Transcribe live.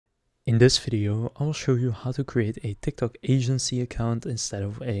In this video, I will show you how to create a TikTok agency account instead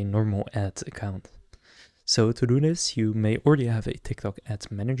of a normal ad account. So to do this, you may already have a TikTok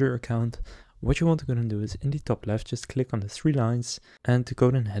Ads Manager account. What you want to go and do is in the top left, just click on the three lines and to go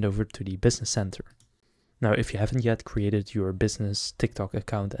and head over to the Business Center. Now, if you haven't yet created your business TikTok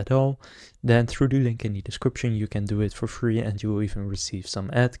account at all, then through the link in the description, you can do it for free and you will even receive some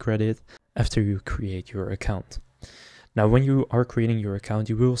ad credit after you create your account. Now, when you are creating your account,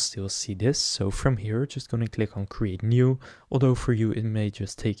 you will still see this. So from here, just going to click on Create New. Although for you, it may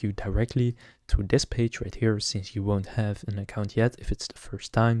just take you directly to this page right here, since you won't have an account yet if it's the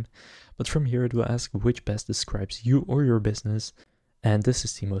first time. But from here, it will ask which best describes you or your business. And this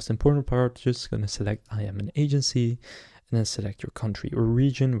is the most important part. Just going to select I am an agency and then select your country or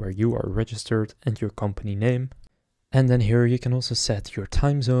region where you are registered and your company name. And then here you can also set your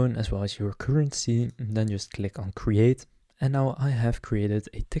time zone as well as your currency, and then just click on create. And now I have created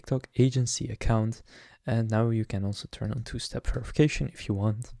a TikTok agency account, and now you can also turn on two-step verification if you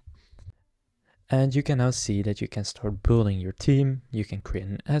want. And you can now see that you can start building your team, you can create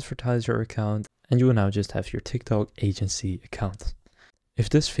an advertiser account, and you will now just have your TikTok agency account. If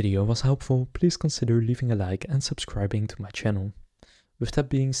this video was helpful, please consider leaving a like and subscribing to my channel. With that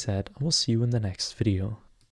being said, I will see you in the next video.